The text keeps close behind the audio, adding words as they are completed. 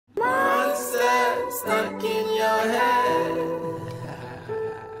stuck in your head.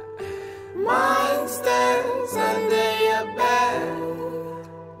 Monsters under your bed.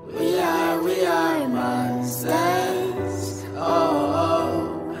 We are monsters.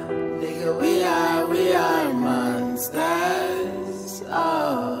 Oh, nigga, we are monsters.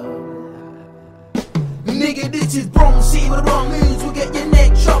 Oh. Nigga, this is Brumcity with the wrong moves will get your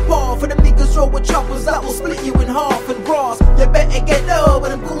neck chopped off. For the niggas roll with choppers that will split you in half and grass. You better get low when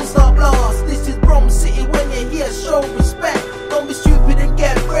them goons start blast. This is Brumcity, when you hear show respect. Don't be stupid and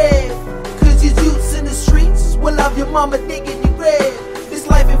get brave, cause these youths in the streets will have your mama digging your grave. This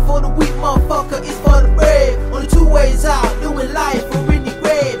life ain't for the weak, motherfucker, it's for the brave. Only two ways out, doing life or in the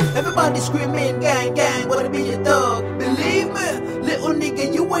grave. Everybody screaming